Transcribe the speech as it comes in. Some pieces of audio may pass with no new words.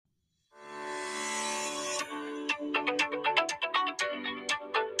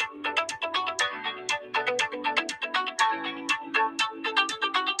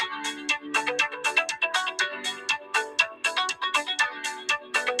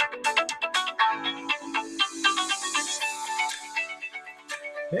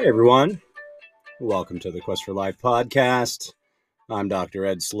Hey everyone, welcome to the Quest for Life podcast. I'm Dr.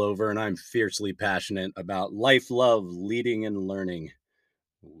 Ed Slover, and I'm fiercely passionate about life, love, leading, and learning,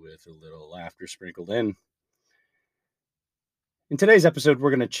 with a little laughter sprinkled in. In today's episode, we're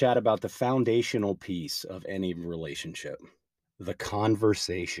going to chat about the foundational piece of any relationship, the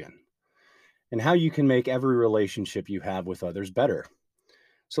conversation, and how you can make every relationship you have with others better.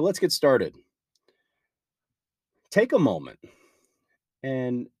 So let's get started. Take a moment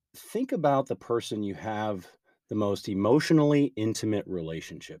and think about the person you have the most emotionally intimate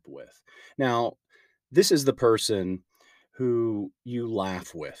relationship with. Now, this is the person who you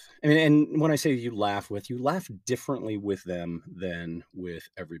laugh with. And when I say you laugh differently with them than with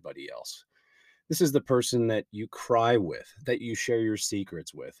everybody else. This is the person that you cry with, that you share your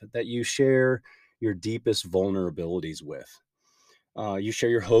secrets with, that you share your deepest vulnerabilities with. You share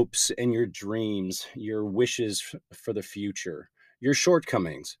your hopes and your dreams, your wishes for the future, your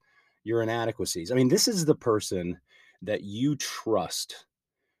shortcomings, your inadequacies. This is the person that you trust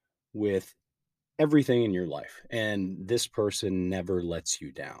with everything in your life, and this person never lets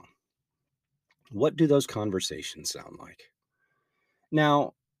you down. What do those conversations sound like?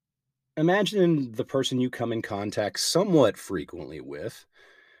 Now, imagine the person you come in contact somewhat frequently with,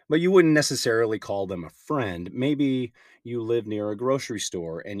 but you wouldn't necessarily call them a friend. Maybe you live near a grocery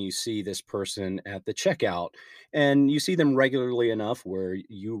store and you see this person at the checkout, and you see them regularly enough where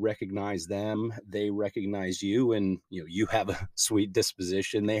you recognize them, they recognize you, and you have a sweet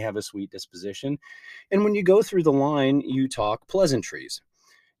disposition, they have a sweet disposition. And when you go through the line, you talk pleasantries.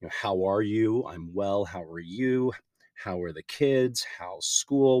 How are you? I'm well. How are you? How are the kids? How's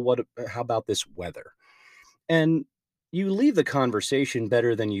school? How about this weather? And you leave the conversation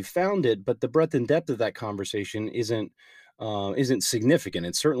better than you found it, but the breadth and depth of that conversation isn't significant.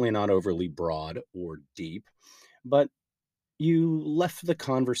 It's certainly not overly broad or deep, but you left the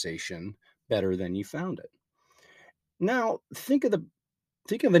conversation better than you found it. Now, think of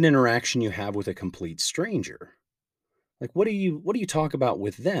an interaction you have with a complete stranger. Like, what do you talk about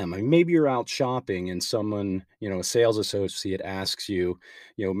with them? Maybe you're out shopping and someone, a sales associate asks you,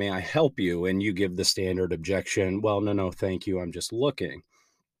 may I help you? And you give the standard objection. Well, no, no, thank you. I'm just looking.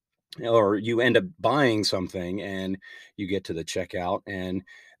 Or you end up buying something and you get to the checkout and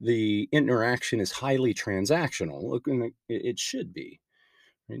the interaction is highly transactional. Look, and it should be.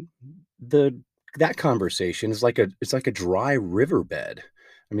 Right? The that conversation is like a dry riverbed.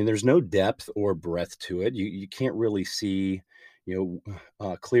 There's no depth or breadth to it. You can't really see,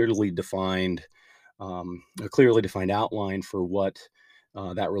 a clearly defined outline for what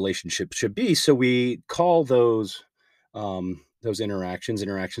that relationship should be. So we call those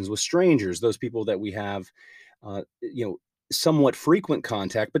interactions with strangers, those people that we have, somewhat frequent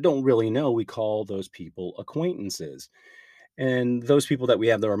contact, but don't really know. We call those people acquaintances. And those people that we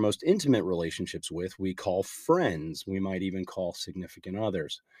have our most intimate relationships with, we call friends. We might even call significant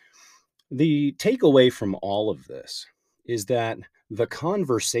others. The takeaway from all of this is that the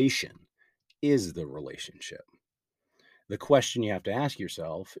conversation is the relationship. The question you have to ask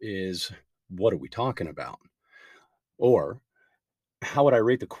yourself is, what are we talking about? Or how would I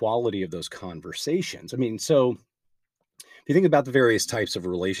rate the quality of those conversations? So if you think about the various types of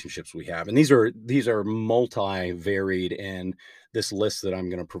relationships we have, and these are multi-varied, and this list that I'm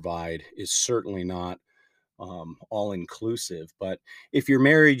going to provide is certainly not all inclusive. But if you're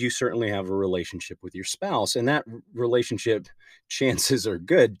married, you certainly have a relationship with your spouse, and that relationship, chances are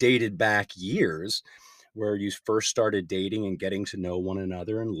good, dated back years, where you first started dating and getting to know one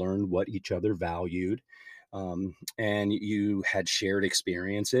another and learned what each other valued. And you had shared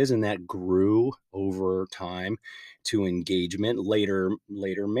experiences, and that grew over time to engagement, later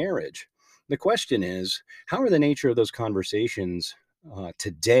marriage. The question is, how are the nature of those conversations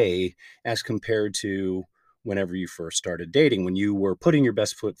today as compared to whenever you first started dating, when you were putting your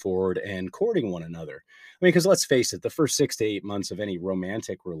best foot forward and courting one another? Because let's face it, the first 6 to 8 months of any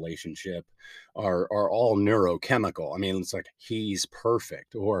romantic relationship are all neurochemical. It's like, he's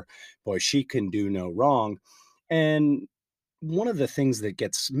perfect, or boy, she can do no wrong. And one of the things that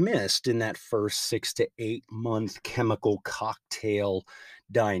gets missed in that first 6 to 8 month chemical cocktail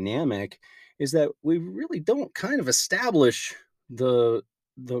dynamic is that we really don't kind of establish the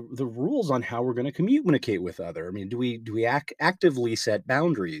rules on how we're going to communicate with other. Do we actively set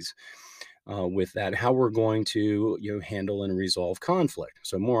boundaries with that? How we're going to handle and resolve conflict?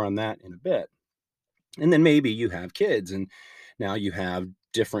 So more on that in a bit. And then maybe you have kids, and now you have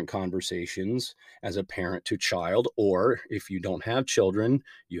different conversations as a parent to child, or if you don't have children,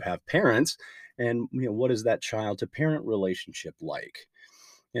 you have parents. And what is that child to parent relationship like?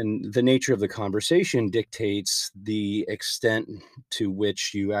 And the nature of the conversation dictates the extent to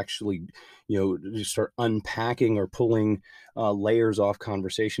which you actually, you start unpacking or pulling layers off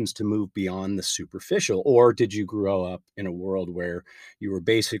conversations to move beyond the superficial. Or did you grow up in a world where you were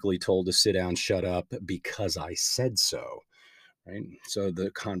basically told to sit down, shut up because I said so? Right. So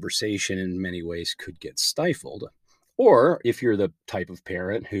the conversation in many ways could get stifled. Or if you're the type of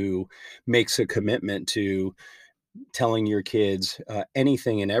parent who makes a commitment to telling your kids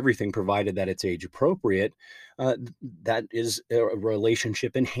anything and everything, provided that it's age appropriate, that is a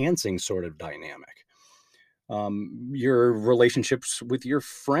relationship enhancing sort of dynamic. Your relationships with your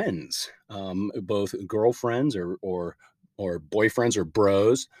friends, both girlfriends or boyfriends or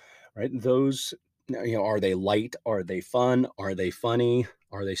bros, right? Those, are they light? Are they fun? Are they funny?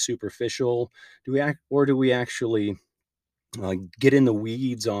 Are they superficial? Do we actually get in the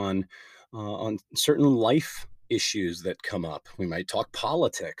weeds on certain life issues that come up? We might talk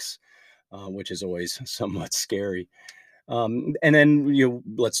politics, which is always somewhat scary. And then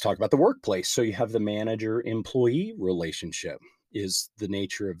let's talk about the workplace. So you have the manager employee relationship. Is the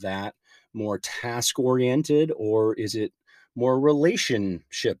nature of that more task oriented, or is it more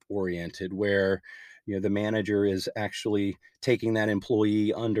relationship oriented, where the manager is actually taking that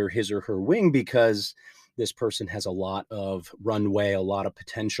employee under his or her wing because this person has a lot of runway, a lot of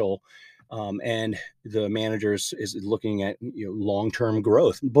potential, and the managers is looking at long-term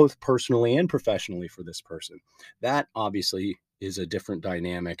growth, both personally and professionally for this person. That obviously is a different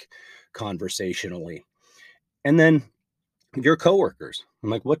dynamic conversationally. And then your coworkers. I'm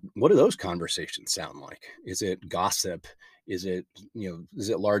like, what do those conversations sound like? Is it gossip? Is it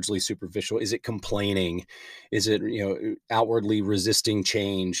largely superficial? Is it complaining? Is it, outwardly resisting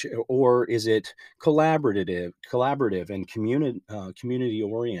change? Or is it collaborative and community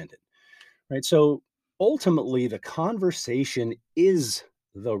oriented? Right. So ultimately, the conversation is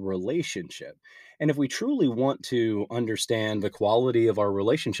the relationship. And if we truly want to understand the quality of our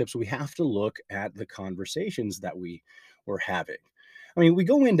relationships, we have to look at the conversations that we were having. I mean, we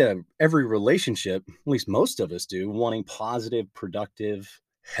go into every relationship, at least most of us do, wanting positive, productive,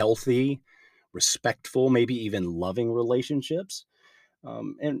 healthy, respectful, maybe even loving relationships.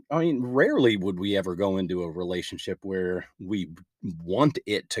 And I mean, rarely would we ever go into a relationship where we want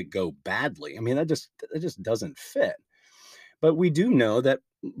it to go badly. I mean, that just doesn't fit. But we do know that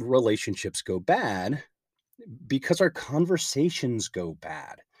relationships go bad because our conversations go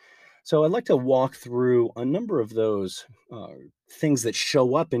bad. So I'd like to walk through a number of those things that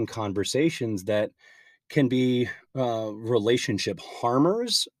show up in conversations that can be relationship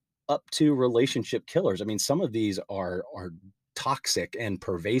harmers up to relationship killers. I mean, some of these are toxic and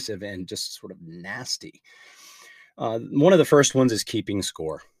pervasive and just sort of nasty. One of the first ones is keeping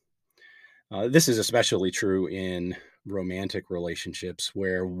score. This is especially true in romantic relationships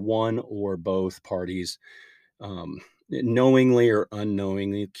where one or both parties knowingly or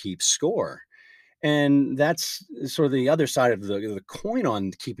unknowingly keep score. And that's sort of the other side of the coin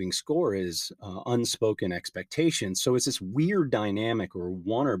on keeping score is unspoken expectations. So it's this weird dynamic where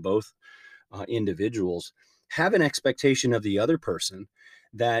one or both individuals have an expectation of the other person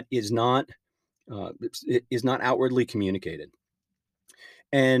that is not outwardly communicated.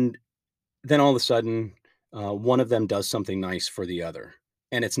 And then all of a sudden, one of them does something nice for the other,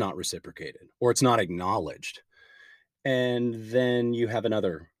 and it's not reciprocated or it's not acknowledged. And then you have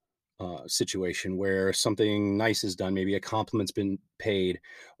another situation where something nice is done, maybe a compliment's been paid,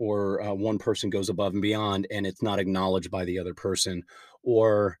 or one person goes above and beyond, and it's not acknowledged by the other person,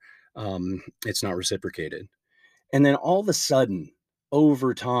 or it's not reciprocated. And then all of a sudden,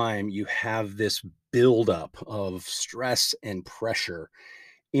 over time, you have this buildup of stress and pressure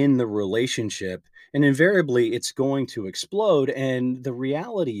in the relationship. And invariably, it's going to explode. And the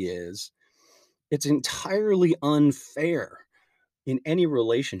reality is, it's entirely unfair in any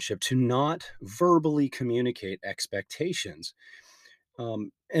relationship to not verbally communicate expectations.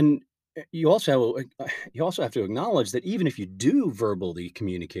 And you also have to acknowledge that even if you do verbally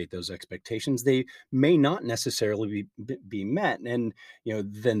communicate those expectations, they may not necessarily be met. And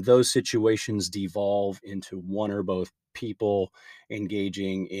then those situations devolve into one or both people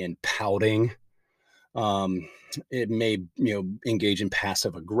engaging in pouting. um, it may engage in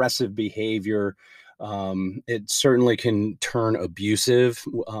passive aggressive behavior. It certainly can turn abusive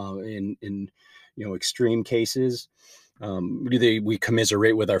in extreme cases. We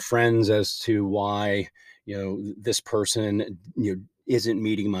commiserate with our friends as to why this person isn't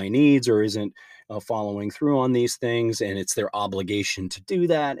meeting my needs or isn't following through on these things, and it's their obligation to do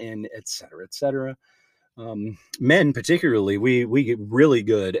that, and et cetera, et cetera. Men particularly, we get really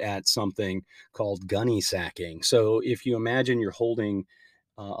good at something called gunny sacking. So if you imagine you're holding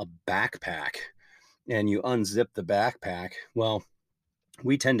a backpack and you unzip the backpack, well,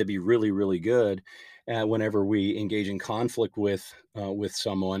 we tend to be really, really good whenever we engage in conflict with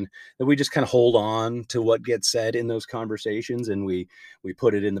someone, that we just kind of hold on to what gets said in those conversations, and we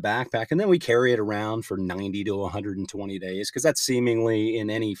put it in the backpack, and then we carry it around for 90 to 120 days, because that's seemingly in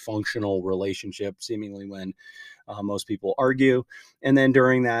any functional relationship, seemingly when most people argue. And then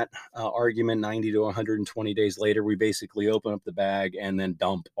during that argument, 90 to 120 days later, we basically open up the bag and then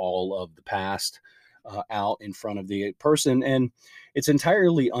dump all of the past out in front of the person. And it's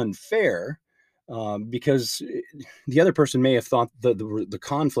entirely unfair, because the other person may have thought the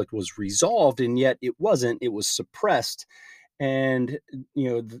conflict was resolved, and yet it wasn't. It was suppressed. And you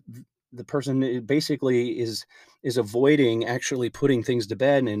know the person basically is avoiding actually putting things to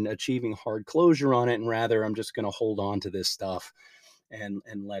bed and achieving hard closure on it, and rather, I'm just going to hold on to this stuff and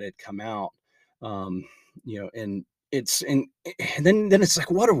let it come out. um and it's and then it's like,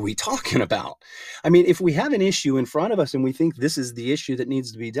 what are we talking about? I mean, if we have an issue in front of us and we think this is the issue that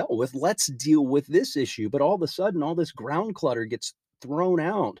needs to be dealt with, let's deal with this issue. But all of a sudden, all this ground clutter gets thrown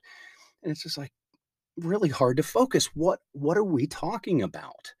out, and it's just like really hard to focus. What are we talking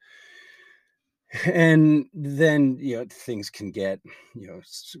about? And then, things can get,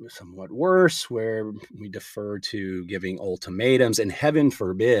 somewhat worse, where we defer to giving ultimatums, and heaven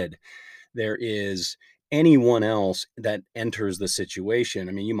forbid there is anyone else that enters the situation.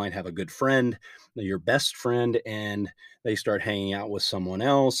 I mean, you might have a good friend, your best friend, and they start hanging out with someone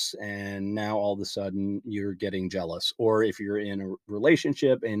else, and now all of a sudden you're getting jealous. Or if you're in a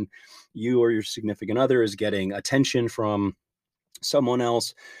relationship and you or your significant other is getting attention from someone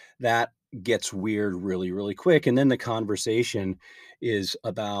else, that gets weird really, really quick. And then the conversation is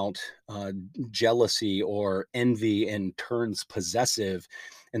about jealousy or envy and turns possessive.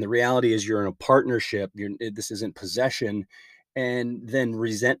 And the reality is, you're in a partnership. This isn't possession. And then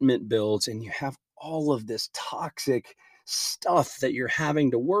resentment builds, and you have all of this toxic stuff that you're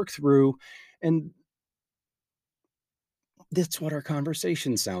having to work through. And that's what our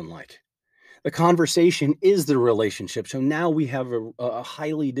conversations sound like. The conversation is the relationship. So now we have a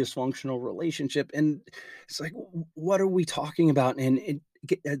highly dysfunctional relationship. And it's like, what are we talking about? And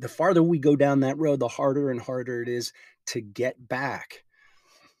the farther we go down that road, the harder and harder it is to get back.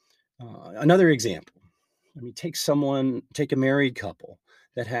 Another example, I mean, take a married couple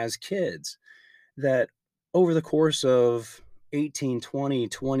that has kids, that over the course of 18, 20,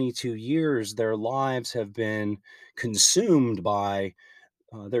 22 years, their lives have been consumed by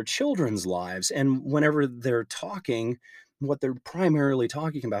their children's lives. And whenever they're talking, what they're primarily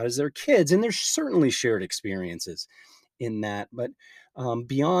talking about is their kids. And there's certainly shared experiences in that. But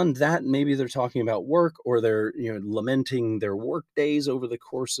beyond that, maybe they're talking about work, or they're lamenting their work days over the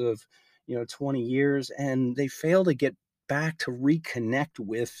course of 20 years, and they fail to get back to reconnect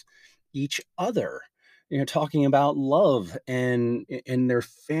with each other, talking about love and their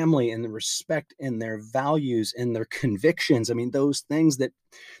family and the respect and their values and their convictions. I mean, those things that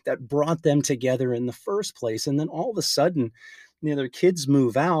brought them together in the first place. And then all of a sudden, their kids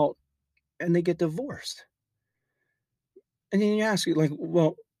move out and they get divorced. And then you ask, you like,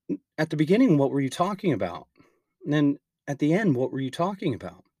 well, at the beginning, what were you talking about? And then at the end, what were you talking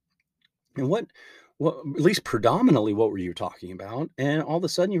about? And what at least predominantly, what were you talking about? And all of a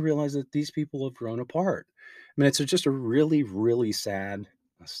sudden you realize that these people have grown apart. I mean, it's just a really, really sad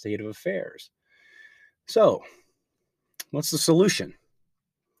state of affairs. So, what's the solution?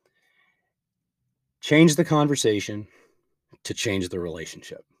 Change the conversation to change the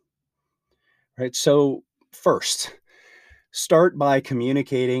relationship. Right? So, first, start by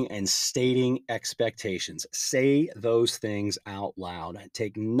communicating and stating expectations. Say those things out loud.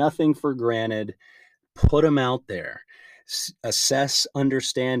 Take nothing for granted. Put them out there. Assess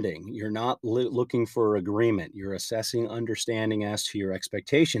understanding. You're not looking for agreement. You're assessing understanding as to your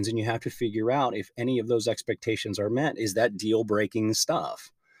expectations, and you have to figure out if any of those expectations are met. Is that deal breaking stuff?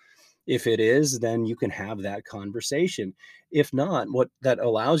 If it is, then you can have that conversation. If not, what that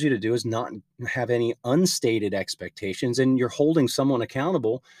allows you to do is not have any unstated expectations, and you're holding someone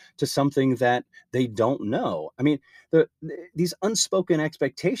accountable to something that they don't know. I mean, these unspoken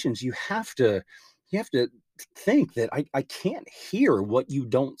expectations, you have to think that I can't hear what you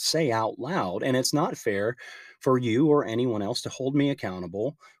don't say out loud, and it's not fair for you or anyone else to hold me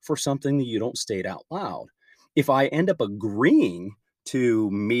accountable for something that you don't state out loud. If I end up agreeing to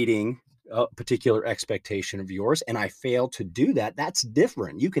meeting a particular expectation of yours and I fail to do that, that's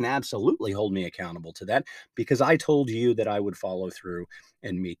different. You can absolutely hold me accountable to that, because I told you that I would follow through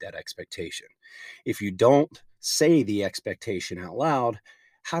and meet that expectation. If you don't say the expectation out loud,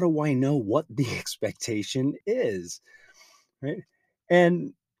 how do I know what the expectation is? Right?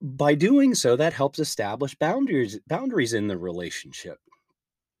 And by doing so, that helps establish boundaries in the relationship.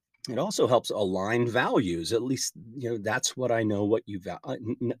 It also helps align values. At least, that's what I know what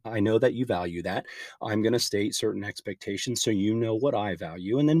I know that you value that. I'm going to state certain expectations so you know what I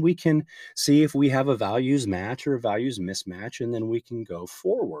value, and then we can see if we have a values match or a values mismatch, and then we can go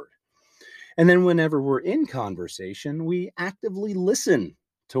forward. And then whenever we're in conversation, we actively listen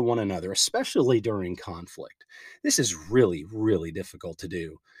to one another, especially during conflict. This is really, really difficult to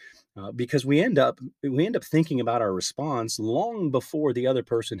do because we end up thinking about our response long before the other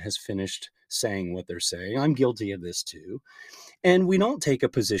person has finished saying what they're saying. I'm guilty of this too. And we don't take a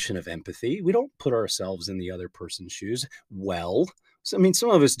position of empathy. We don't put ourselves in the other person's shoes well. So, I mean, some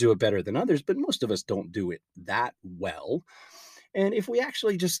of us do it better than others, but most of us don't do it that well. And if we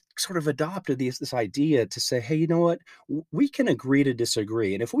actually just sort of adopted this idea to say, hey, you know what, we can agree to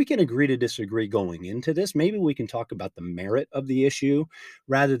disagree. And if we can agree to disagree going into this, maybe we can talk about the merit of the issue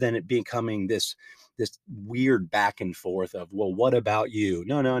rather than it becoming this weird back and forth of, well, what about you?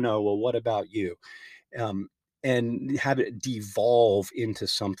 No, no, no. Well, what about you? Um, and have it devolve into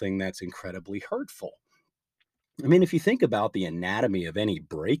something that's incredibly hurtful. I mean, if you think about the anatomy of any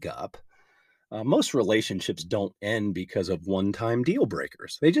breakup, most relationships don't end because of one time deal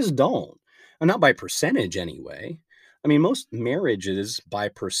breakers. They just don't. And not by percentage, anyway. I mean, most marriages by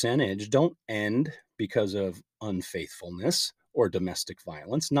percentage don't end because of unfaithfulness or domestic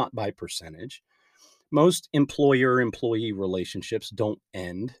violence, not by percentage. Most employer employee relationships don't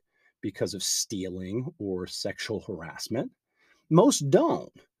end because of stealing or sexual harassment. Most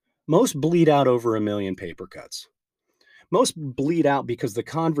don't. Most bleed out over a million paper cuts. Most bleed out because the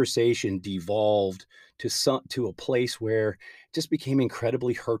conversation devolved to a place where it just became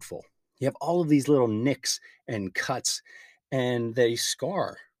incredibly hurtful. You have all of these little nicks and cuts, and they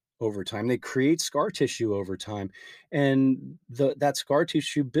scar over time. They create scar tissue over time, and that scar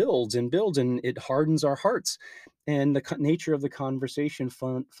tissue builds and builds, and it hardens our hearts, and the nature of the conversation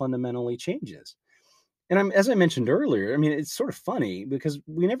fundamentally changes. And as I mentioned earlier, I mean, it's sort of funny because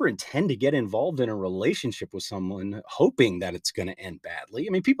we never intend to get involved in a relationship with someone hoping that it's going to end badly.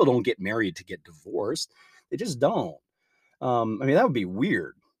 I mean, people don't get married to get divorced; they just don't. I mean, that would be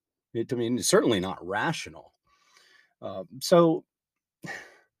weird. I mean, it's certainly not rational. So,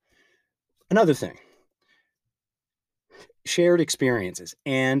 another thing, shared experiences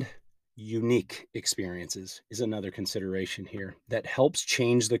and unique experiences is another consideration here that helps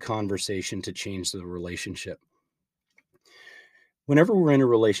change the conversation to change the relationship. Whenever we're in a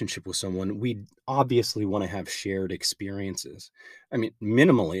relationship with someone, we obviously want to have shared experiences. I mean,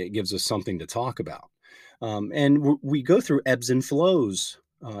 minimally, it gives us something to talk about. And we go through ebbs and flows,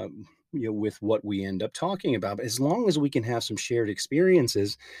 with what we end up talking about. But as long as we can have some shared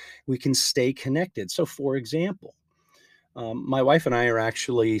experiences, we can stay connected. So, for example, my wife and I are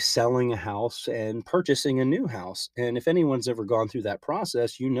actually selling a house and purchasing a new house. And if anyone's ever gone through that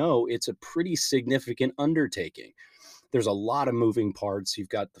process, it's a pretty significant undertaking. There's a lot of moving parts. You've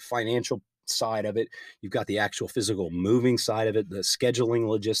got the financial side of it, you've got the actual physical moving side of it, the scheduling,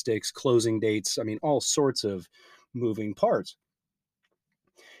 logistics, closing dates. I mean, all sorts of moving parts.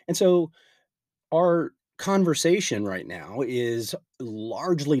 And so our conversation right now is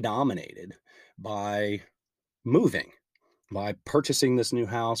largely dominated by moving, by purchasing this new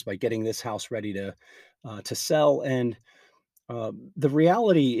house, by getting this house ready to sell. And the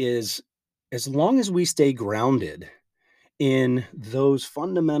reality is, as long as we stay grounded in those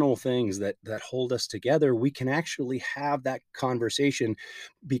fundamental things that hold us together, we can actually have that conversation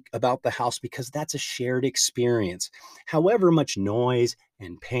about the house because that's a shared experience. However much noise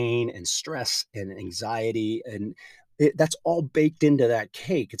and pain and stress and anxiety and that's all baked into that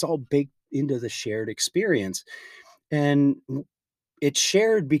cake. It's all baked into the shared experience, and it's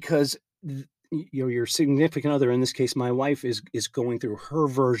shared because your significant other, in this case my wife, is going through her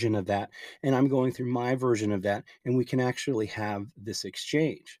version of that, and I'm going through my version of that, and we can actually have this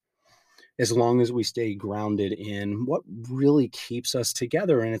exchange as long as we stay grounded in what really keeps us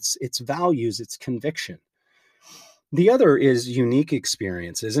together, and it's values, it's conviction. The other is unique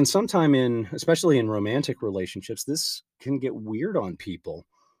experiences, and sometime in especially in romantic relationships, this can get weird on people,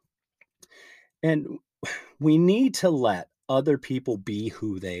 and we need to let other people be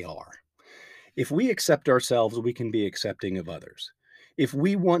who they are. If we accept ourselves, we can be accepting of others. If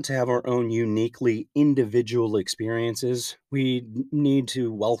we want to have our own uniquely individual experiences, we need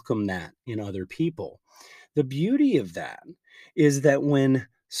to welcome that in other people. The beauty of that is that when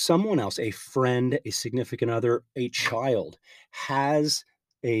someone else, a friend, a significant other, a child, has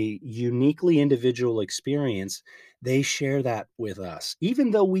a uniquely individual experience, they share that with us.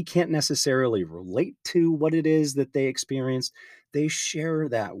 Even though we can't necessarily relate to what it is that they experienced, they share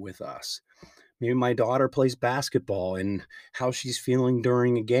that with us. Maybe my daughter plays basketball and how she's feeling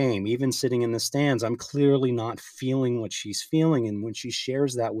during a game, even sitting in the stands. I'm clearly not feeling what she's feeling. And when she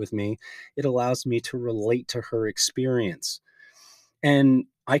shares that with me, it allows me to relate to her experience. And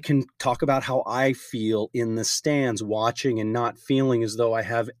I can talk about how I feel in the stands, watching and not feeling as though I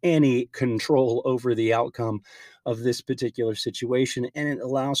have any control over the outcome of this particular situation. And it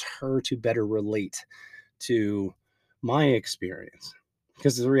allows her to better relate to my experience.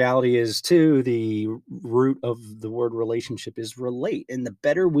 Because the reality is, too, the root of the word relationship is relate. And the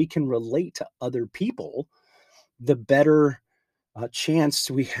better we can relate to other people, the better chance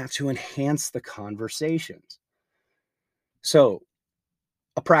we have to enhance the conversations. So,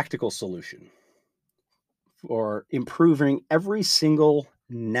 a practical solution for improving every single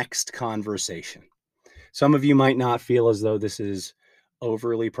next conversation. Some of you might not feel as though this is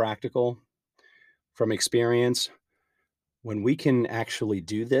overly practical from experience. When we can actually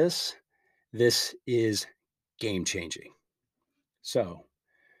do this, this is game changing. So,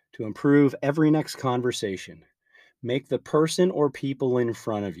 to improve every next conversation, make the person or people in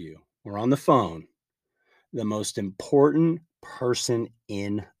front of you or on the phone the most important person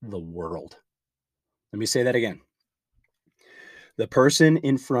in the world. Let me say that again. The person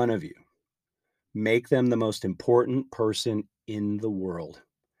in front of you, make them the most important person in the world.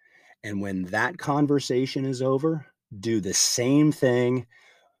 And when that conversation is over, do the same thing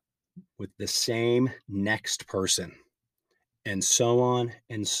with the same next person, and so on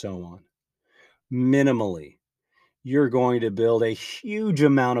and so on. Minimally, you're going to build a huge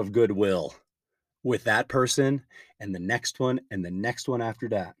amount of goodwill with that person and the next one and the next one after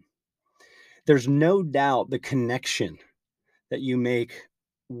that. There's no doubt the connection that you make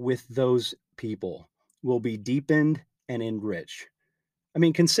with those people will be deepened and enriched. I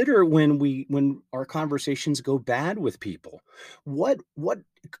mean, consider when our conversations go bad with people. What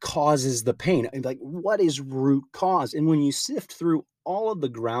causes the pain? Like, what is root cause? And when you sift through all of the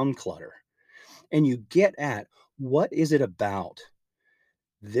ground clutter and you get at what is it about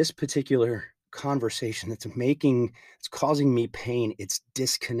this particular conversation it's causing me pain, it's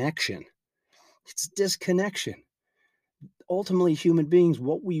disconnection. It's disconnection. Ultimately, human beings,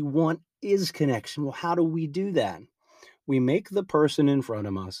 what we want is connection. Well, how do we do that? We make the person in front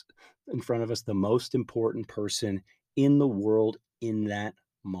of us the most important person in the world in that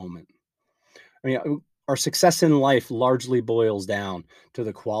moment. I mean, our success in life largely boils down to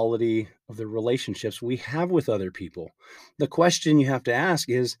the quality of the relationships we have with other people. The question you have to ask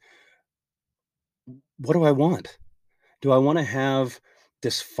is, what do I want? Do I want to have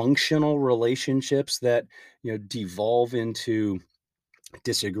dysfunctional relationships that, devolve into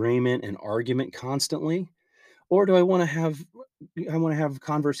disagreement and argument constantly? Or do I want to have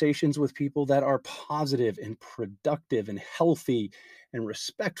conversations with people that are positive and productive and healthy and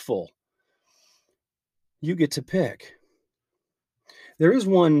respectful? You get to pick. There is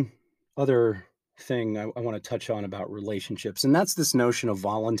one other thing I want to touch on about relationships, and that's this notion of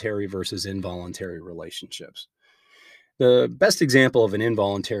voluntary versus involuntary relationships. The best example of an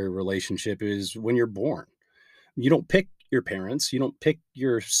involuntary relationship is when you're born. You don't pick your parents, you don't pick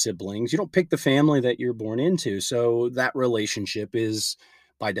your siblings, you don't pick the family that you're born into. So that relationship is,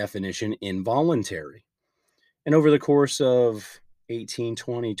 by definition, involuntary. And over the course of 18,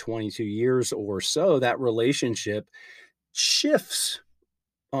 20, 22 years or so, that relationship shifts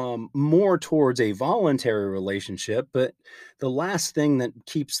more towards a voluntary relationship. But the last thing that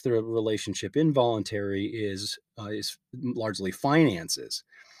keeps the relationship involuntary is largely finances.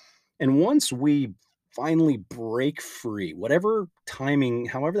 And once we finally break free, whatever timing,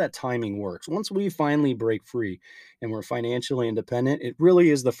 however that timing works, once we finally break free and we're financially independent, it really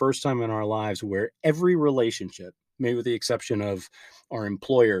is the first time in our lives where every relationship, maybe with the exception of our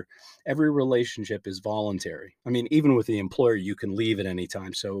employer, every relationship is voluntary. I mean, even with the employer, you can leave at any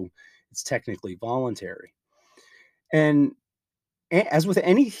time. So it's technically voluntary. And as with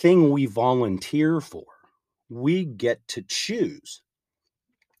anything we volunteer for, we get to choose.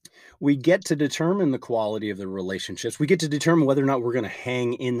 We get to determine the quality of the relationships. We get to determine whether or not we're going to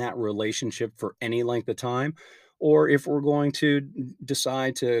hang in that relationship for any length of time, or if we're going to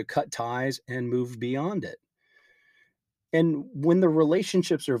decide to cut ties and move beyond it. And when the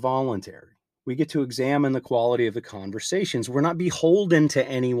relationships are voluntary, we get to examine the quality of the conversations. We're not beholden to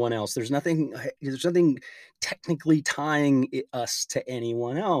anyone else. There's nothing technically tying us to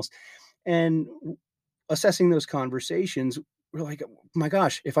anyone else. And assessing those conversations, we're like, my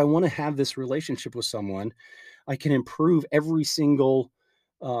gosh, if I want to have this relationship with someone, I can improve every single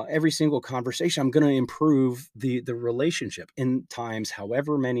conversation. I'm going to improve the relationship in times,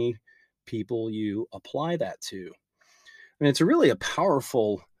 however many people you apply that to. I mean, it's really a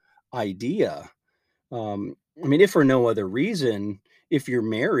powerful idea. I mean, if for no other reason, if you're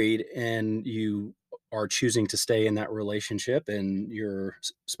married and you are choosing to stay in that relationship and your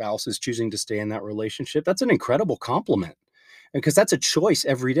spouse is choosing to stay in that relationship, that's an incredible compliment because that's a choice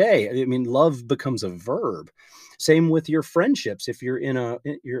every day. I mean, love becomes a verb. Same with your friendships. If you're in a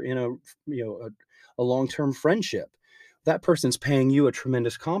a long-term friendship, that person's paying you a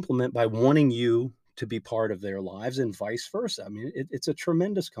tremendous compliment by wanting you to be part of their lives and vice versa. I mean, it's a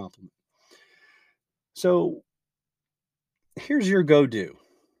tremendous compliment. So here's your go do.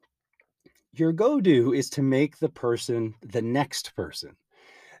 Your go do is to make the person the next person,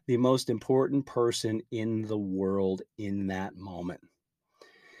 the most important person in the world in that moment.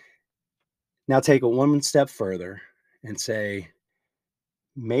 Now take it one step further and say,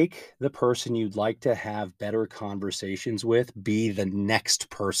 make the person you'd like to have better conversations with be the next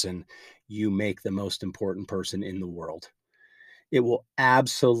person you make the most important person in the world. It will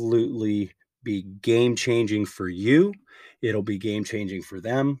absolutely be game changing for you. It'll be game changing for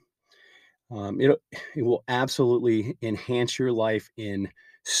them. It will absolutely enhance your life in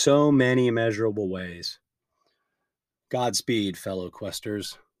so many immeasurable ways. Godspeed, fellow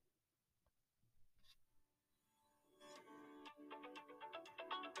questers.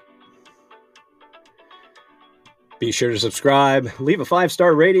 Be sure to subscribe, leave a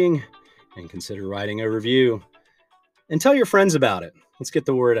 5-star rating, and consider writing a review. And tell your friends about it. Let's get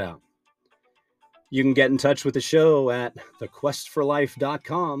the word out. You can get in touch with the show at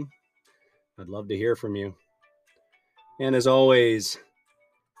thequestforlife.com. I'd love to hear from you. And as always,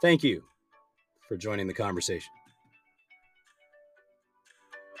 thank you for joining the conversation.